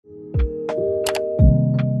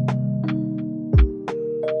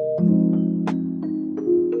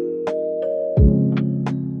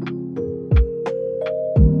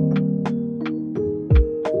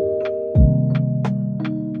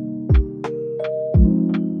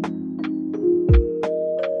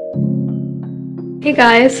Hey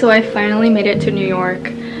guys, so I finally made it to New York.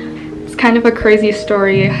 It's kind of a crazy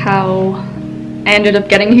story how I ended up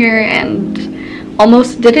getting here and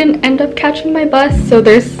almost didn't end up catching my bus. So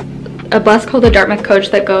there's a bus called the Dartmouth Coach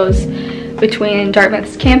that goes between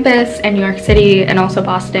Dartmouth's campus and New York City and also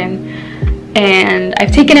Boston. And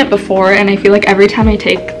I've taken it before, and I feel like every time I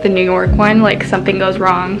take the New York one, like something goes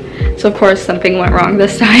wrong. So of course something went wrong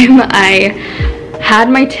this time. I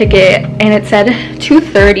had my ticket and it said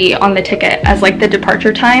 2:30 on the ticket as like the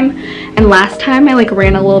departure time, and last time I like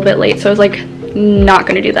ran a little bit late, so I was like, not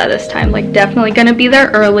gonna do that this time, like definitely gonna be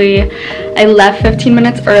there early. I left 15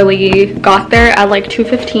 minutes early, got there at like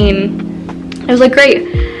 2:15. I was like, great.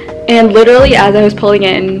 And literally as I was pulling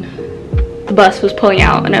in, the bus was pulling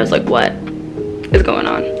out, and I was like, what is going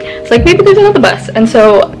on? It's like, maybe there's another bus. And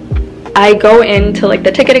so I go into like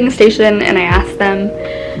the ticketing station and I ask them,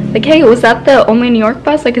 like, hey, was that the only New York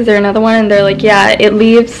bus? Like, is there another one? And they're like, yeah, it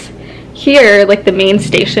leaves here, like the main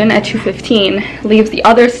station at 2:15, leaves the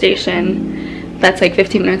other station that's like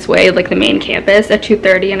 15 minutes away, like the main campus, at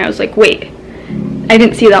 2:30. And I was like, wait, I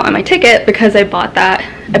didn't see that on my ticket because I bought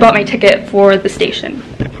my ticket for the station.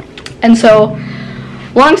 And so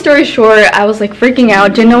long story short, I was like freaking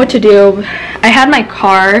out, didn't know what to do. I had my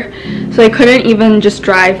car, so I couldn't even just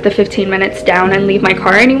drive the 15 minutes down and leave my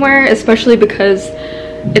car anywhere, especially because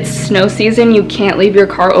it's snow season. You can't leave your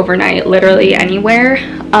car overnight literally anywhere.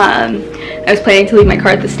 I was planning to leave my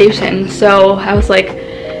car at the station, so I was like,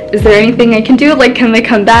 is there anything I can do? Like, can they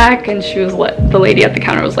come back? And she was like, the lady at the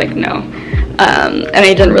counter was like, no. And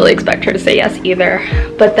I didn't really expect her to say yes either.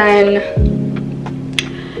 But then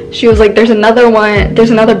she was like, there's another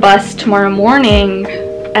bus tomorrow morning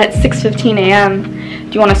at 6:15 a.m.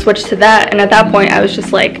 Do you want to switch to that? And at that point I was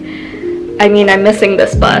just like, I mean, I'm missing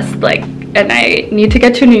this bus, like, and I need to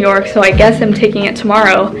get to New York, so I guess I'm taking it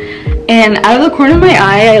tomorrow. And out of the corner of my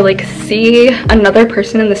eye, I like see another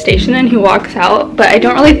person in the station, and he walks out, but I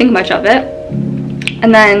don't really think much of it.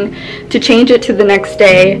 And then to change it to the next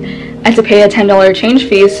day, I had to pay a $10 change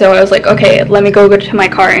fee, so I was like, okay, let me go to my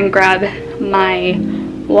car and grab my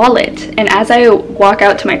wallet. And as I walk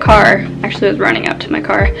out to my car, actually I was running out to my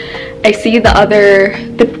car, I see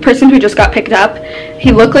the person who just got picked up.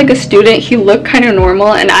 He looked like a student, he looked kind of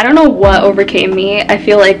normal, and I don't know what overcame me. I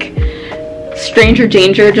feel like stranger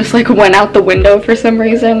danger just like went out the window for some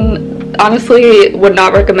reason. Honestly, would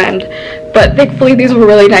not recommend, but thankfully these were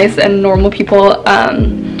really nice and normal people. I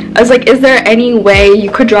was like, is there any way you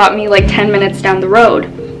could drop me like 10 minutes down the road?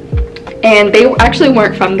 And they actually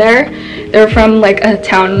weren't from there. They were from like a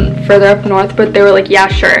town further up north, but they were like, yeah,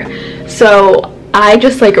 sure. So I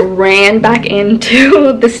just like ran back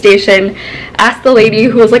into the station, asked the lady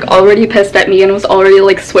who was like already pissed at me and was already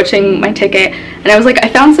like switching my ticket, and I was like, I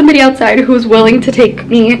found somebody outside who was willing to take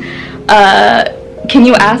me. Can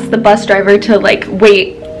you ask the bus driver to like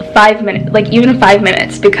wait 5 minutes, like even 5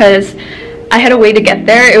 minutes, because I had a way to get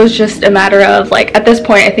there. It was just a matter of like, at this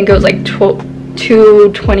point I think it was like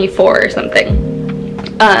 2:24 or something.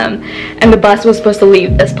 And the bus was supposed to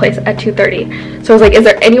leave this place at 2:30. So I was like, is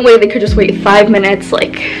there any way they could just wait 5 minutes,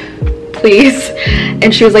 like, please?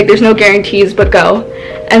 And she was like, there's no guarantees, but go.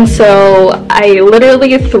 And so I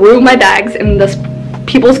literally threw my bags in this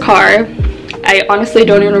people's car. I honestly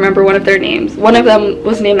don't even remember one of their names. One of them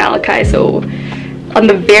was named Malachi, so on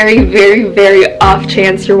the very, very, very off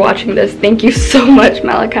chance you're watching this, thank you so much,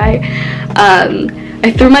 Malachi.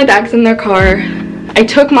 I threw my bags in their car. I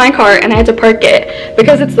took my car and I had to park it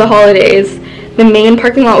because it's the holidays. The main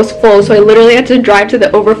parking lot was full, so I literally had to drive to the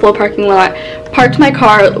overflow parking lot, parked my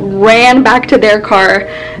car, ran back to their car,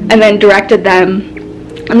 and then directed them.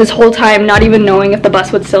 And this whole time not even knowing if the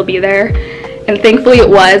bus would still be there. And thankfully it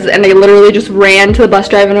was, and I literally just ran to the bus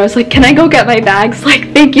driver and I was like, can I go get my bags?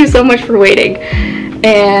 Like, thank you so much for waiting.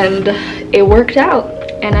 And it worked out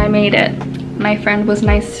and I made it. My friend was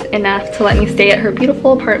nice enough to let me stay at her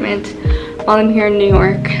beautiful apartment while I'm here in New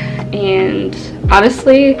York, and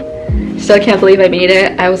honestly, still can't believe I made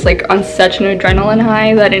it. I was like on such an adrenaline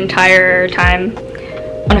high that entire time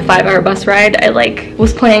on a 5-hour bus ride. I like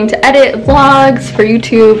was planning to edit vlogs for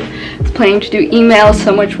YouTube, I was planning to do emails,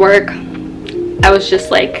 so much work. I was just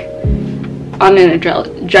like on an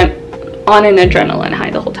adrenaline high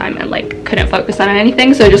the whole time and like couldn't focus on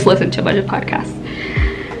anything, so I just listened to a bunch of podcasts.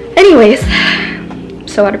 Anyways, I'm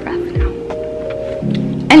so out of breath now.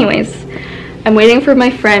 Anyways, I'm waiting for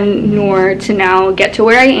my friend Noor to now get to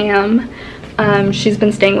where I am. She's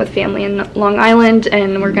been staying with family in Long Island,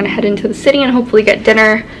 and we're gonna head into the city and hopefully get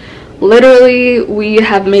dinner. Literally, we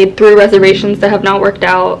have made 3 reservations that have not worked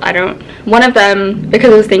out. One of them,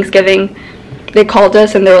 because it was Thanksgiving, they called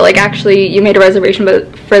us and they were like, actually, you made a reservation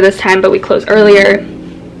for this time, but we close earlier.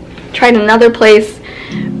 Tried another place,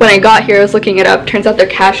 when I got here, I was looking it up. Turns out they're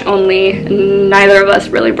cash only, and neither of us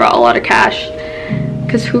really brought a lot of cash,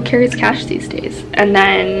 because who carries cash these days? And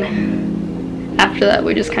then after that,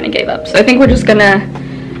 we just kind of gave up. So I think we're just gonna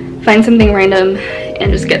find something random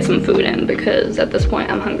and just get some food in, because at this point,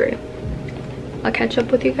 I'm hungry. I'll catch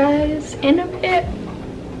up with you guys in a bit.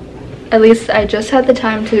 At least I just had the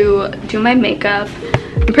time to do my makeup.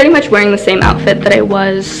 I'm pretty much wearing the same outfit that I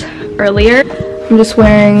was earlier. I'm just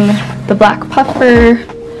wearing the black puffer.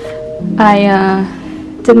 I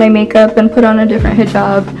did my makeup and put on a different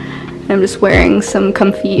hijab. And I'm just wearing some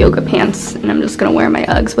comfy yoga pants, and I'm just gonna wear my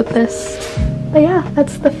Uggs with this. But yeah,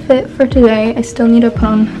 that's the fit for today. I still need to put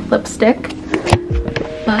on lipstick,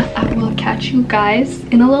 but I will catch you guys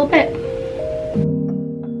in a little bit.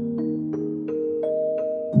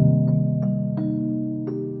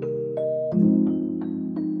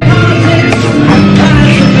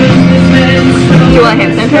 You want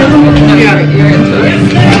hand sanitizer? No, yeah. You're into it.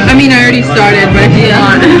 I mean, I already started, but if you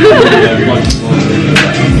want.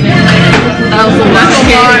 That was a lot.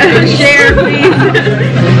 Share, please.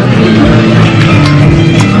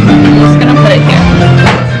 I'm just gonna put it here.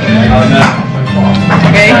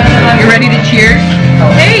 Okay, you ready to cheers?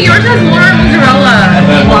 Hey, yours has more mozzarella.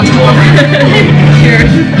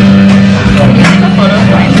 Cheers.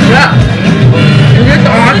 Yeah. Is this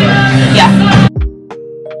on? Yeah.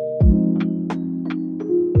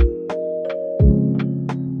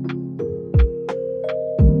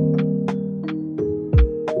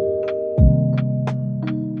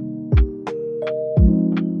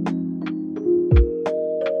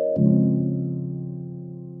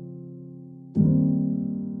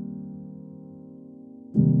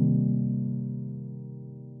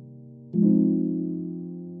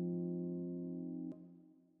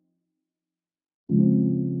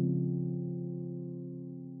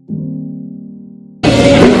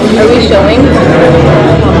 Are we showing?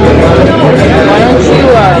 Why don't you,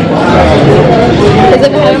 is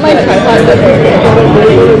it kind of my tripod?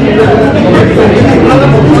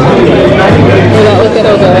 Will that look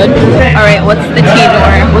so good? Alright, what's the tea,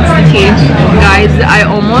 Nora? What's the tea? Guys, I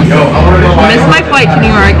almost missed my flight to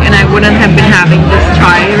New York, and I wouldn't have been having this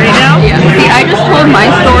chai right now. Yeah. See, I just told my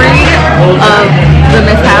story of the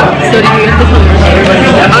mishap, so do you have to tell your story?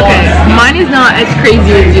 Okay, mine is not as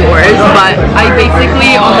crazy as yours, but I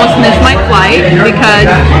basically almost missed my flight because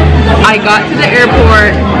I got to the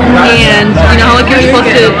airport, and you know how like you're supposed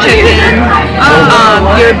to check in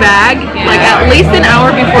your bag like at least an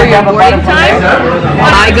hour before your boarding time.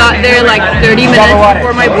 I got there like 30 minutes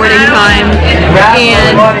before my boarding time,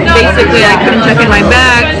 and basically I couldn't check in my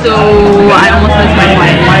bag, so I almost missed my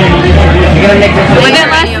flight. But then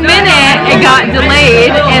last minute it got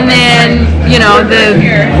delayed, and then you know the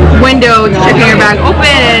window to check in your bag open,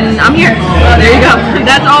 and I'm here. There you go.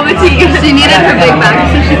 That's all the tea. She needed her big bag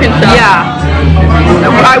so she could shop. Yeah.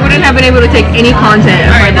 I wouldn't have been able to take any content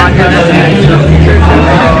if my bag was that bag.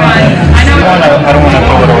 I don't want to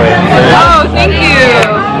throw it away. Oh, thank you.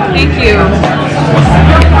 Thank you.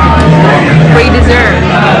 Great dessert.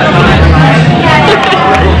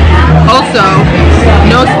 Also,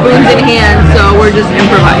 no spoons in hand, so we're just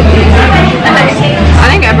improvising. I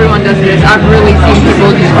think everyone does this. I've really seen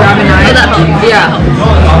people just grab a knife. Oh, that helps. Yeah.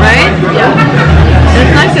 Right? Yeah.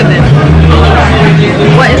 That's nice of it.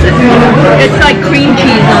 What is it? It's like cream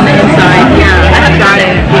cheese on the inside. Yeah. I have got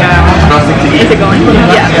it. Yeah. Is it going?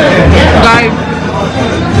 Yeah. Guys,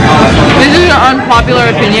 this is an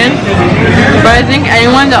unpopular opinion, but I think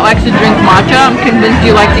anyone that likes to drink matcha, I'm convinced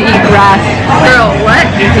you like to eat grass. Girl, what?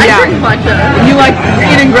 Yeah. I drink matcha. You like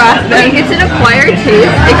eating grass then? It's an acquired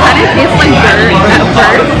taste. It kind of tastes like dirt at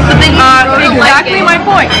first, but then you grow to exactly like it. my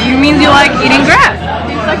point. You means you like eating grass.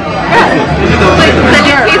 But then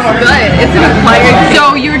it tastes good. It's an acquired taste.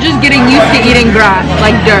 So you're just getting used to eating grass,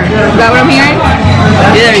 like dirt. Is that what I'm hearing?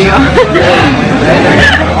 Yeah, there you go.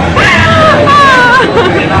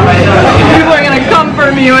 People are gonna come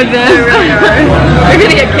for me with this. You're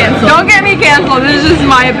gonna get canceled. Don't get me canceled. This is just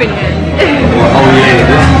my opinion. Oh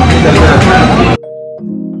yeah.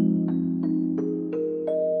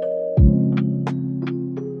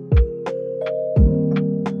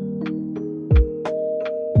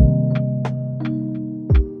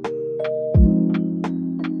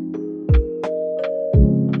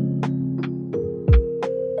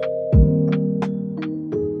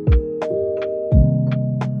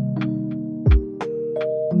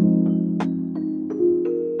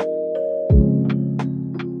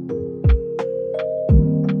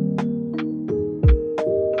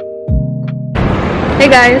 Hey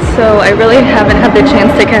guys, so I really haven't had the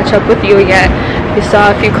chance to catch up with you yet. We saw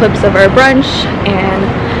a few clips of our brunch, and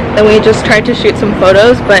Then we just tried to shoot some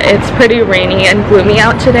photos, but it's pretty rainy and gloomy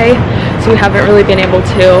out today, so we haven't really been able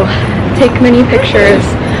to take many pictures.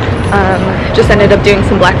 Just ended up doing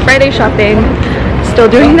some Black Friday shopping. Still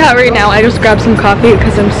doing that right now. I just grabbed some coffee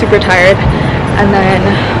because I'm super tired. And then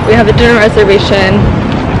we have a dinner reservation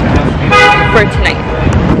for tonight.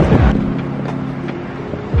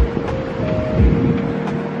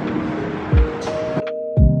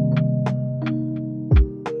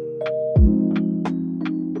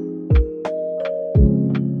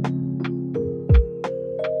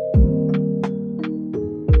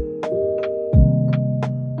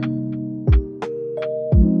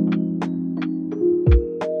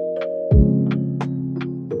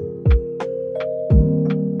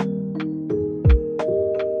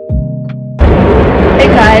 Hey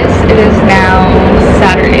guys, it is now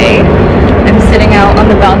Saturday. I'm sitting out on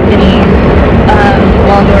the balcony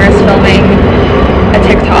while Nora's filming a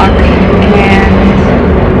TikTok,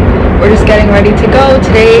 and we're just getting ready to go.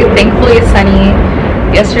 Today, thankfully, it's sunny.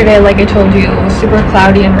 Yesterday, like I told you, it was super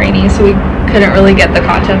cloudy and rainy, so we couldn't really get the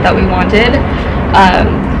content that we wanted.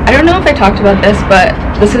 I don't know if I talked about this, but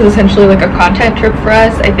this is essentially like a content trip for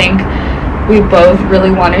us. I think we both really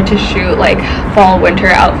wanted to shoot like fall winter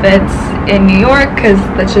outfits in New York because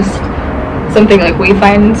that's just something like we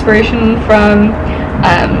find inspiration from,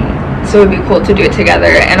 so it would be cool to do it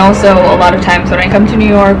together. And also a lot of times when I come to New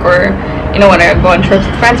York, or you know, when I go on trips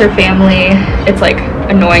with friends or family, it's like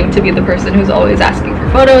annoying to be the person who's always asking for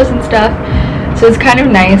photos and stuff, so it's kind of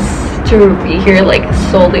nice to be here like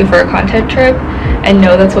solely for a content trip and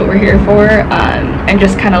know that's what we're here for, and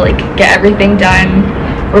just kind of like get everything done.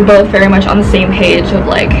 We're both very much on the same page of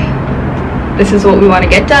like, this is what we want to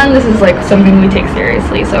get done, this is like something we take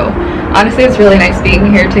seriously. So honestly, it's really nice being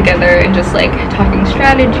here together and just like talking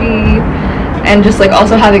strategy and just like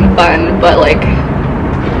also having fun, but like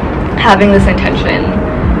having this intention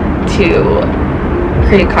to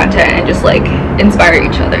create content and just like inspire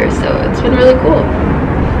each other. So it's been really cool.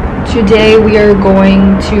 Today we are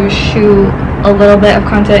going to shoot a little bit of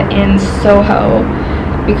content in Soho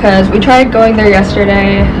because we tried going there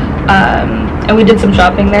yesterday, and we did some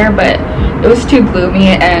shopping there, but it was too gloomy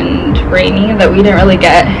and rainy that we didn't really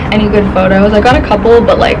get any good photos. I got a couple,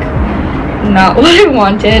 but like not what I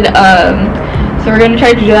wanted. So we're gonna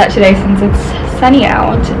try to do that today since it's sunny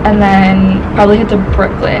out, and then probably head to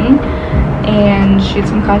Brooklyn and shoot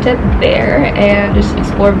some content there and just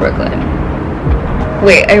explore Brooklyn.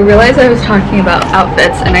 Wait, I realized I was talking about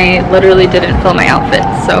outfits and I literally didn't film my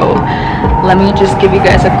outfits, so let me just give you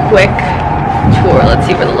guys a quick tour. Let's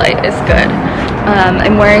see where the light is good.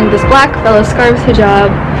 I'm wearing this black Bella Scarves hijab,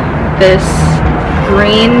 this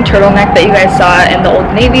green turtleneck that you guys saw in the Old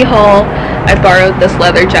Navy haul. I borrowed this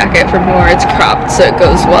leather jacket from Nora. It's cropped so it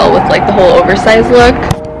goes well with like the whole oversized look.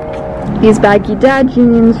 These baggy dad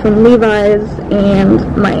jeans from Levi's and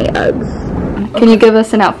my Uggs. Can you give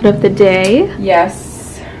us an outfit of the day?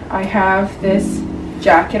 Yes, I have this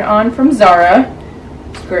jacket on from Zara.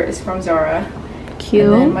 Skirt is from Zara.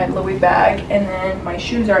 Cute. And then my Louis bag, and then my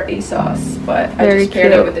shoes are ASOS, but Very I just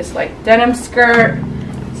paired cute. it with this like denim skirt,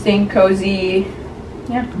 staying cozy.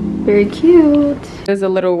 Yeah. Very cute. There's a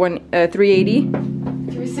little one, 380.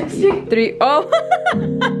 360? Oh.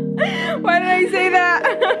 Why did I say that?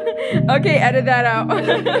 Okay, edit that out.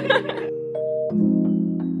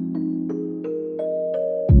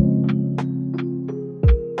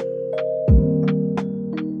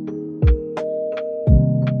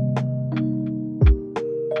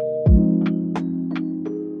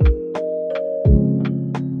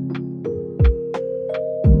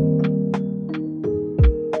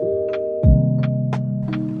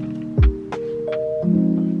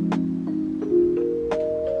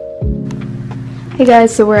 Hey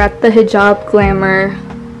guys, so we're at the Hijab Glamour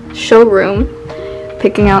showroom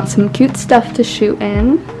picking out some cute stuff to shoot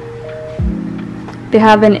in. They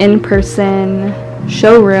have an in-person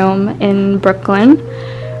showroom in Brooklyn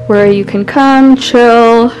where you can come,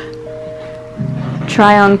 chill,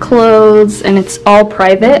 try on clothes, and it's all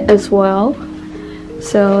private as well.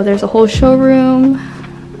 So there's a whole showroom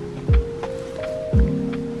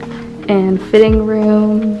and fitting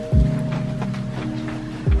room.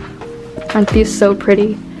 Aren't these so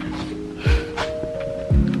pretty?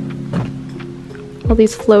 All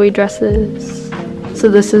these flowy dresses. So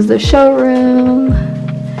this is the showroom.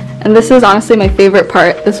 And this is honestly my favorite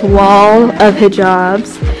part, this wall of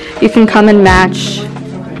hijabs. You can come and match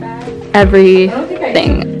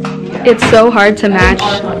everything. It's so hard to match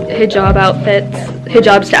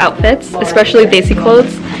hijabs to outfits, especially basic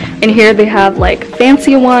clothes. And here they have like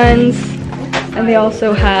fancy ones, and they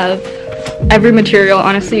also have every material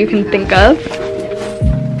honestly you can think of.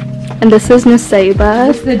 And this is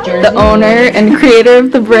Nusaiba, the jersey. the owner and creator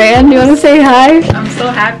of the brand. You want to say hi? I'm so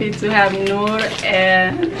happy to have Noor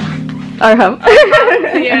and Arham.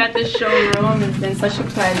 here at the showroom. It's been such a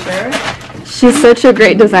pleasure. She's such a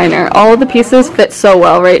great designer. All of the pieces fit so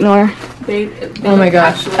well, right, Noor? They Oh my look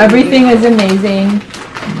gosh, absolutely everything is amazing.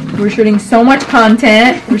 We're shooting so much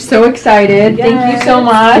content. We're so excited. Thank you so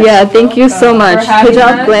much. Yeah, thank you so much. for having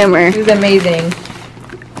Hijab us. Glamour. It was amazing.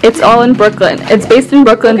 It's all in Brooklyn. It's based in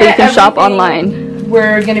Brooklyn, but you can shop Everything online.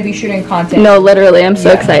 We're gonna be shooting content. No, literally, I'm so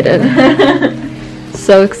excited.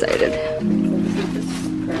 So excited.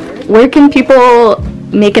 Where can people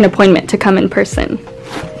make an appointment to come in person?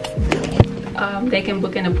 They can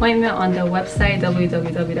book an appointment on the website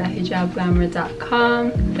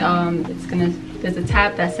www.hijabglamour.com. There's a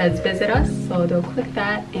tab that says visit us, so they'll click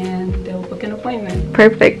that and they'll book an appointment.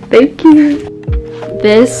 Perfect, thank you.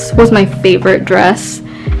 This was my favorite dress.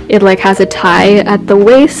 It like has a tie at the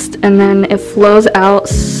waist and then it flows out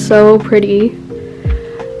so pretty.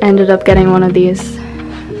 Ended up getting one of these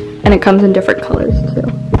and it comes in different colors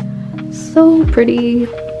too. So pretty.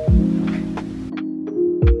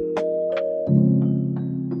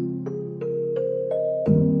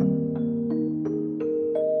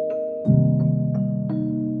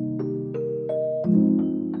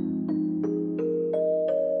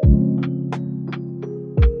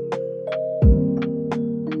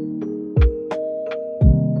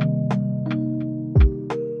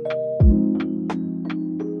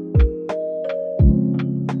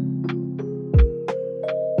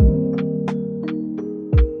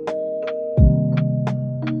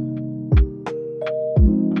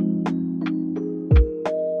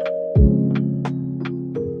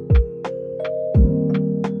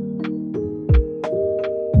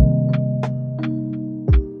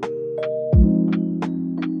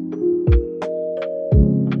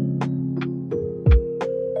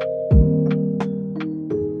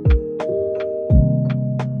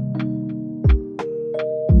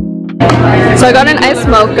 So I got an iced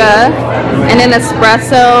mocha and an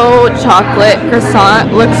espresso chocolate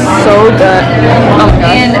croissant. Looks so good. Oh my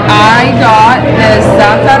gosh. And I got the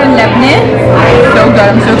za'atar and lebne. So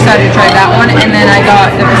good. I'm so excited to try that one. And then I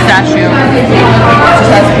got the pistachio.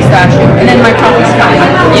 Just has pistachio. And then my coffee's coming.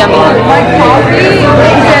 Yummy. My coffee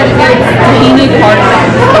said it's tahini cardamom.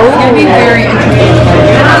 Oh, it's gonna be very interesting.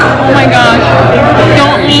 Oh my gosh.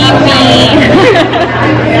 Don't leave me.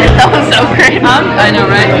 That was so great. I know,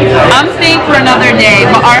 right? I'm staying for another day,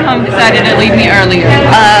 but Arham decided to leave me earlier.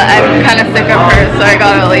 I'm kind of sick of her, so I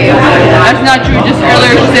gotta leave. That's not true. Just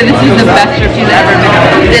earlier she said this is the best trip she's ever been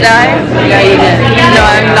on. Did I? Yeah, you did. No,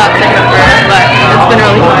 I'm not sick of her, but it's been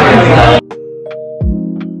really fun.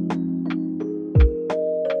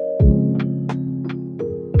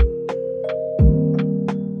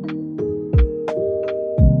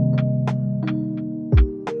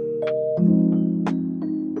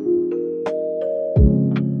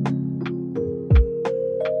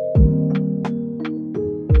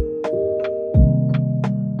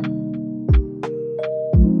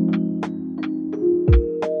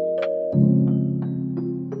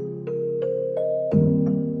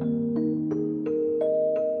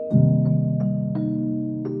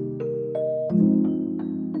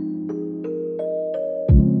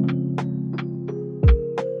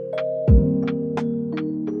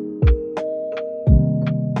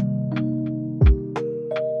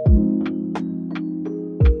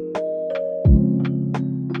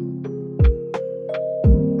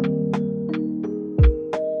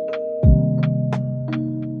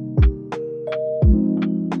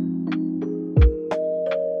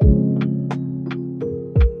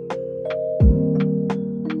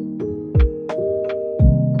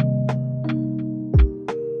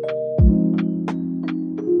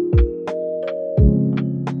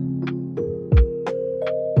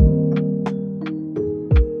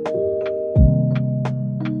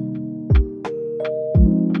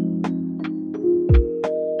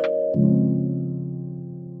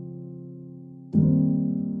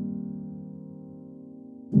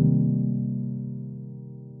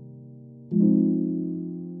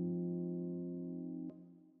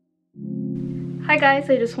 Hi guys,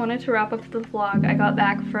 I just wanted to wrap up the vlog. I got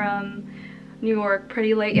back from New York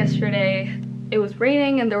pretty late yesterday. It was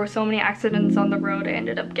raining and there were so many accidents on the road. I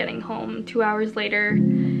ended up getting home 2 hours later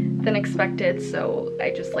than expected, so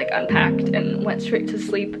I just like unpacked and went straight to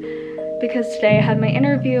sleep because today I had my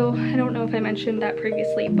interview. I don't know if I mentioned that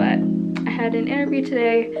previously, but I had an interview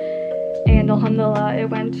today and alhamdulillah it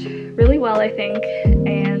went really well, I think,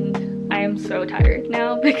 and I am so tired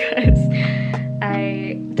now because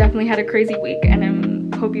I definitely had a crazy week, and I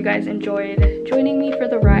hope you guys enjoyed joining me for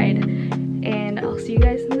the ride, and I'll I'll see you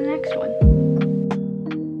guys in the next one.